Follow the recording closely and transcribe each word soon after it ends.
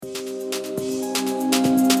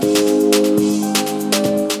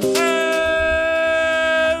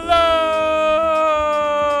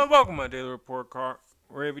my daily report card,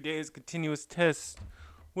 where every day is a continuous test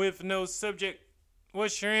with no subject.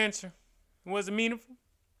 What's your answer? Was it meaningful?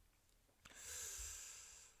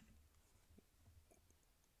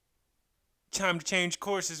 Time to change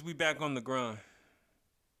courses. We back on the grind.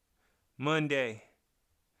 Monday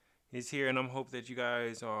is here, and I'm hope that you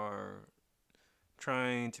guys are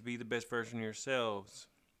trying to be the best version of yourselves.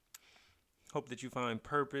 Hope that you find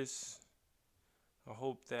purpose. I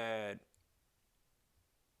hope that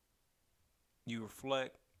you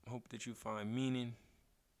reflect. Hope that you find meaning.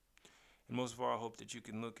 And most of all, I hope that you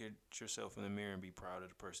can look at yourself in the mirror and be proud of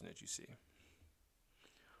the person that you see.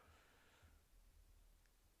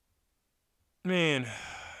 Man,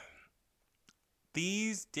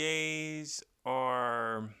 these days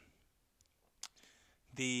are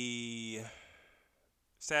the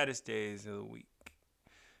saddest days of the week.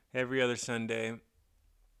 Every other Sunday,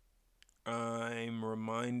 I'm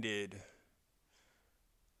reminded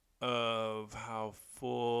of how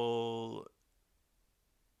full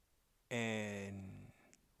and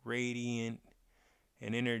radiant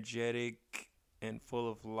and energetic and full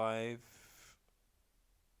of life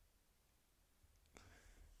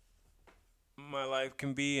my life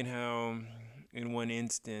can be, and how in one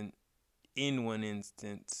instance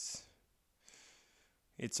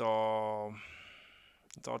it's all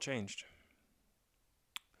changed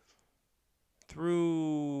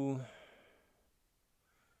through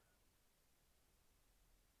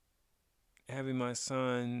having my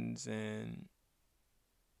sons, and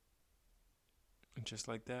just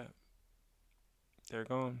like that, they're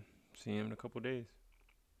gone. See them in a couple days.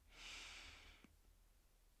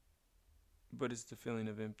 But it's the feeling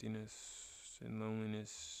of emptiness and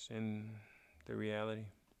loneliness and the reality.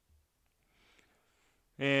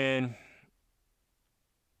 And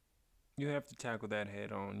you have to tackle that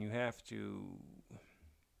head on. You have to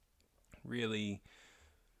really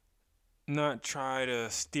not try to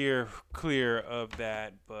steer clear of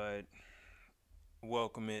that, but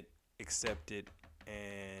welcome it, accept it,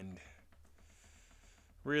 and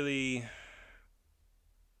really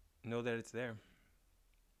know that it's there.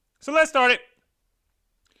 So let's start it.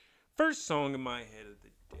 First song in my head of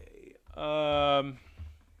the day.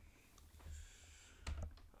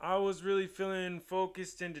 I was really feeling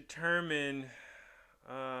focused and determined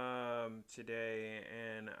today,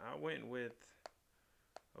 and I went with,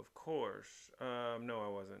 of course, no, I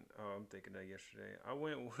wasn't. Oh, I'm thinking of yesterday. I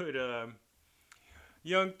went with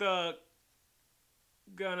Young Thug,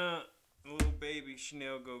 Gunna, Little Baby,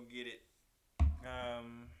 Chanel, Go Get It.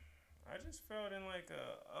 I just felt in like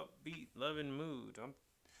a upbeat, loving mood.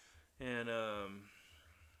 And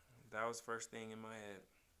that was first thing in my head.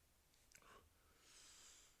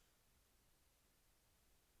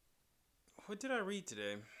 What did I read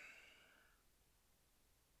today?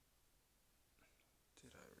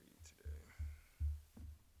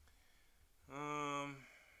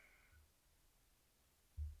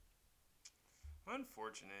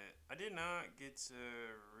 Unfortunate. I did not get to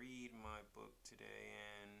read my book today,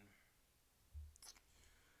 and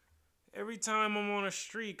every time I'm on a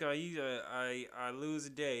streak, I lose a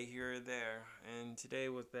day here or there, and today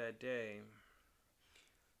was that day.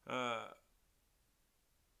 Uh,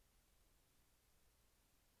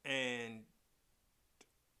 and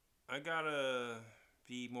I gotta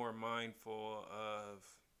be more mindful of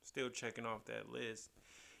still checking off that list,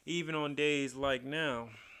 even on days like now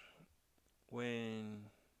when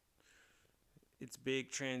it's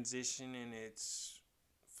big transition and it's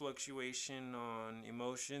fluctuation on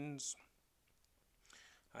emotions.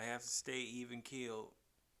 I have to stay even keeled,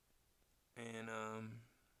 and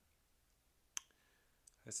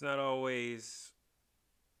it's not always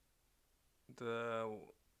the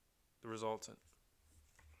resultant.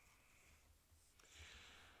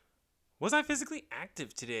 Was I physically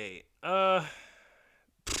active today?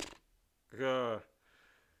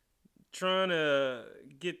 Trying to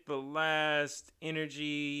get the last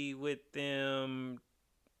energy with them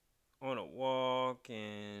on a walk,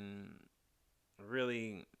 and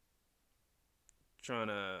really trying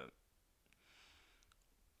to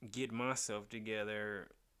get myself together.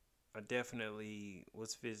 I definitely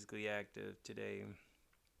was physically active today.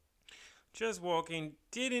 Just walking.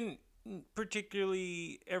 Didn't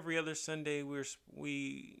particularly every other Sunday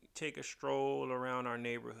we take a stroll around our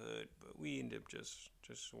neighborhood, but we end up just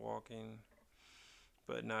walking,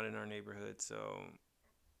 but not in our neighborhood. So,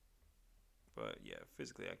 but yeah,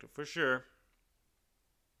 physically active for sure.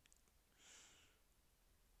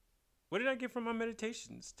 What did I get from my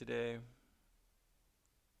meditations today?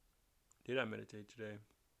 Did I meditate today?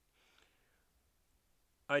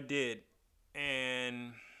 I did.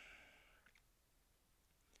 And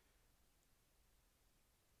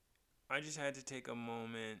I just had to take a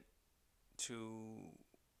moment to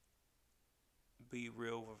be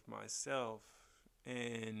real with myself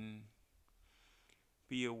and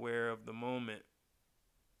be aware of the moment.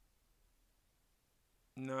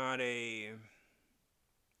 Not a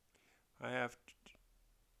I have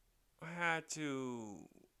I had to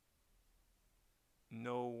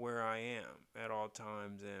know where I am at all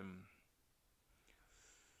times, and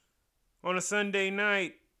on a Sunday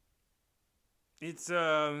night it's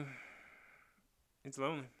it's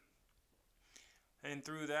lonely. And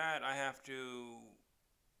through that I have to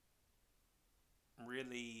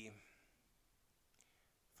really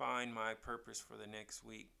find my purpose for the next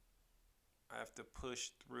week. I have to push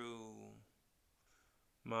through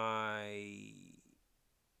my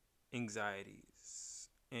anxieties.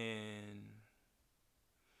 And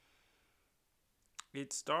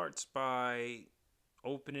it starts by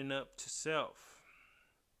opening up to self.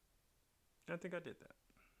 I think I did that.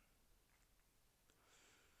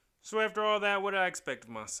 So after all that, what did I expect of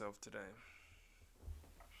myself today?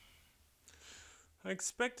 I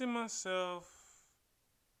expected myself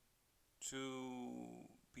to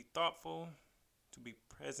be thoughtful, to be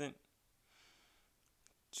present,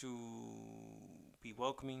 to be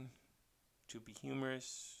welcoming, to be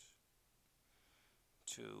humorous,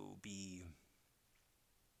 to be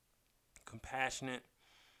compassionate,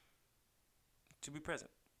 to be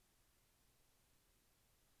present.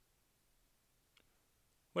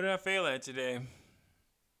 What did I fail at today?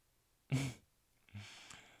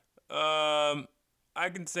 I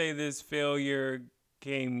can say this failure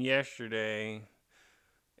came yesterday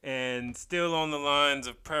and still on the lines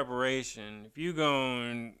of preparation. If you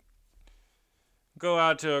going go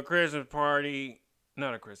out to a Christmas party,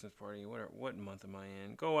 not a Christmas party, what month am I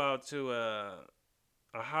in? Go out to a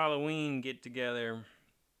Halloween get together.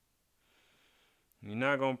 You're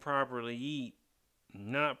not going to properly eat,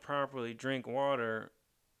 not properly drink water,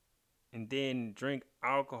 and then drink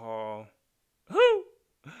alcohol. Whoo!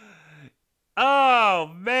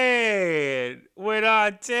 Oh man, when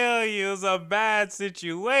I tell you it's a bad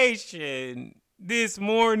situation, this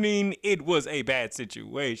morning it was a bad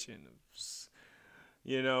situation.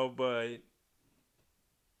 But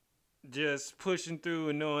just pushing through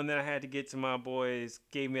and knowing that I had to get to my boys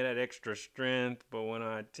gave me that extra strength. But when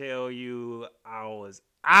I tell you I was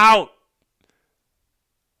out,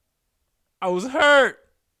 I was hurt,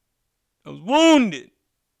 I was wounded,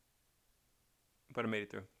 but I made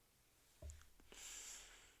it through.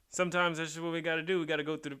 Sometimes that's just what we got to do. We got to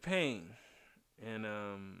go through the pain. And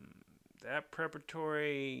that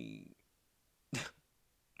preparatory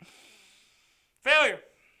failure.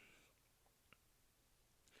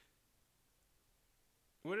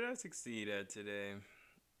 What did I succeed at today?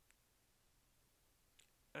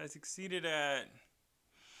 I succeeded at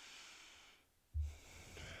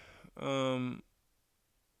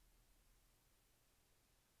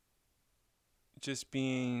just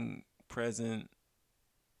being present,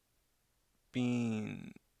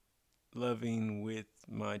 being loving with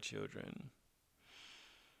my children.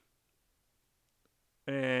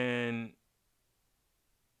 And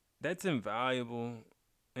that's invaluable.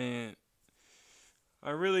 And I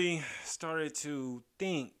really started to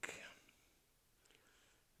think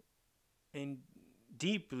and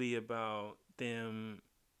deeply about them,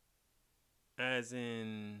 as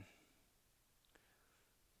in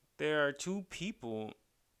there are two people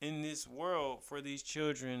in this world for these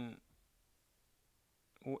children,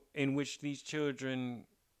 in which these children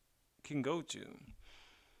can go to.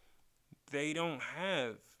 They don't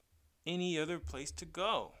have any other place to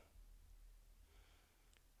go.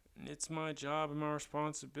 And it's my job and my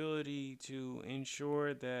responsibility to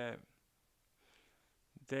ensure that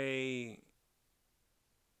they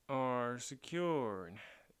are secure and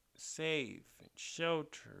safe and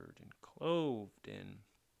sheltered and clothed. And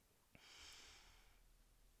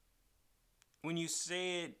when you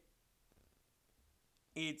say it,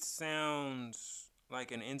 it sounds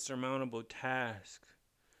like an insurmountable task.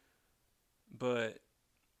 But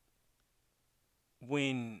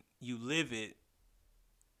when you live it,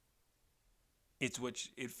 it's what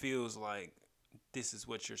it feels like. This is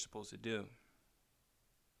what you're supposed to do.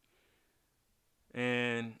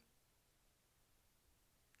 And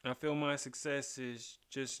I feel my success is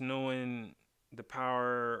just knowing the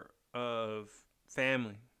power of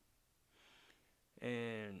family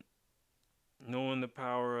and knowing the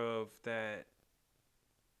power of that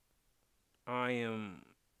I am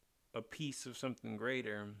a piece of something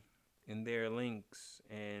greater, and there are links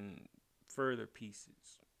and further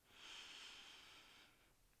pieces.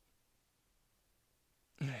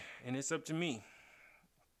 And it's up to me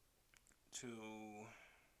to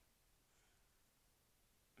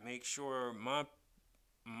make sure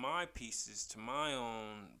my pieces to my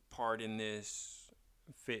own part in this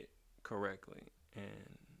fit correctly.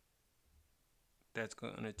 And that's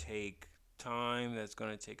going to take time, that's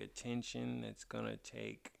going to take attention, that's going to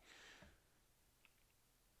take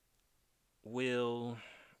will,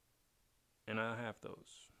 and I have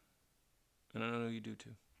those. And I know you do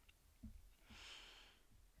too.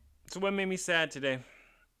 So what made me sad today?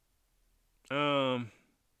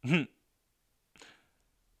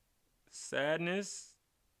 Sadness.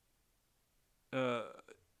 Uh,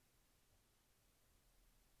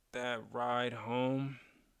 that ride home.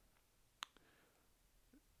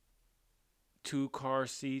 2 car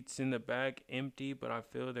seats in the back empty, but I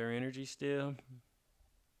feel their energy still.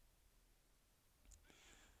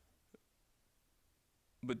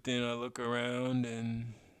 But then I look around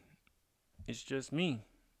and it's just me.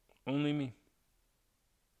 Only me.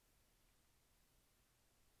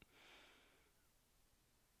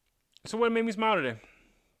 So what made me smile today?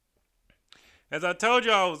 As I told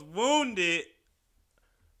you, I was wounded,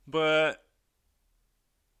 but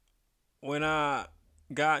when I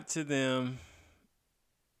got to them,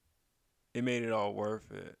 it made it all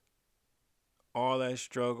worth it. All that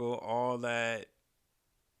struggle, all that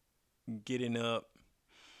getting up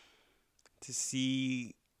to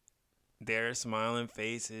see their smiling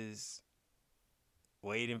faces,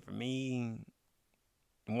 waiting for me,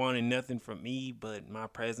 wanting nothing from me but my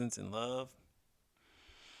presence and love.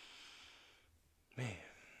 Man,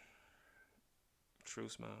 true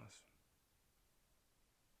smiles.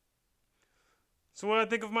 So what I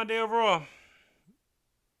think of my day overall?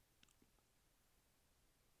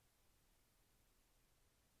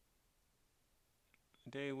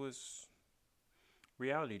 The day was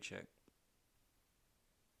reality check.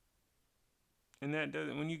 And that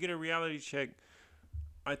doesn't, when you get a reality check,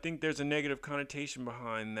 I think there's a negative connotation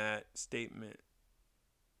behind that statement.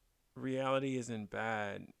 Reality isn't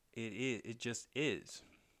bad. It is. It just is.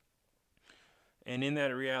 And in that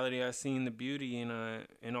reality, I seen the beauty,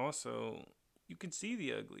 and also you can see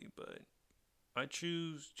the ugly. But I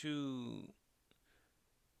choose to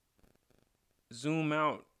zoom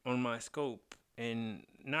out on my scope and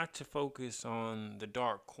not to focus on the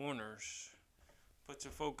dark corners, but to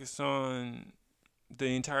focus on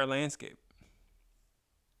the entire landscape.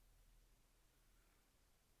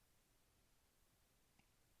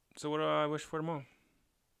 So what do I wish for tomorrow?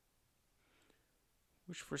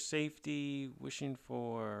 Wish for safety, wishing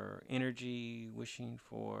for energy, wishing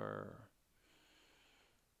for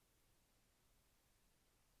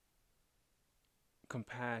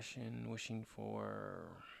compassion, wishing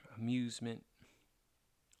for amusement,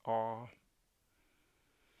 awe.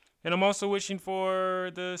 And I'm also wishing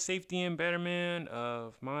for the safety and betterment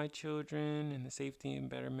of my children and the safety and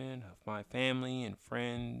betterment of my family and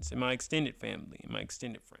friends and my extended family and my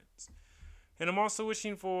extended friends. And I'm also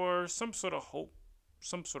wishing for some sort of hope,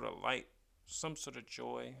 some sort of light, some sort of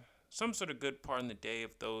joy, some sort of good part in the day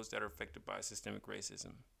of those that are affected by systemic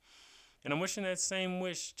racism. And I'm wishing that same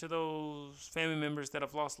wish to those family members that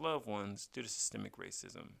have lost loved ones due to systemic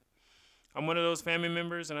racism. I'm one of those family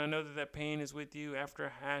members, and I know that that pain is with you after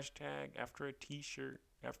a hashtag, after a t-shirt,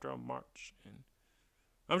 after a march. And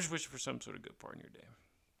I'm just wishing for some sort of good part in your day.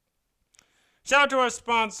 Shout out to our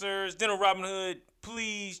sponsors, Dental Robin Hood.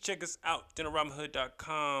 Please check us out,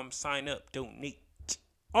 dentalrobinhood.com. Sign up, donate.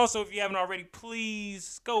 Also, if you haven't already,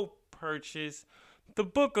 please go purchase The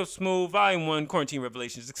Book of Smooth, Volume 1, Quarantine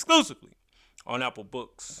Revelations, exclusively on Apple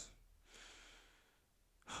Books.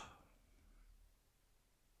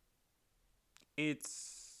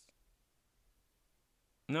 It's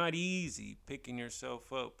not easy picking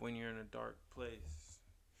yourself up when you're in a dark place.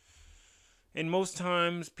 And most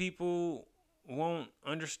times people won't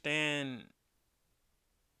understand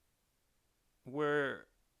where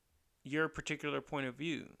your particular point of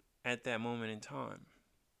view at that moment in time.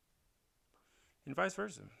 And vice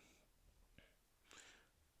versa.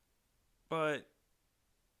 But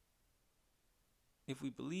if we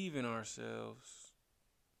believe in ourselves,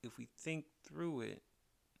 if we think through it,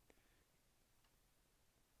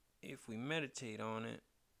 if we meditate on it,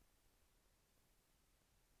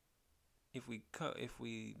 if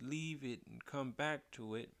we leave it and come back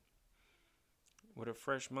to it with a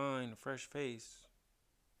fresh mind, a fresh face,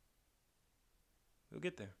 we'll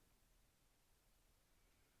get there.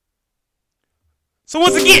 So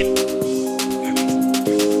once again,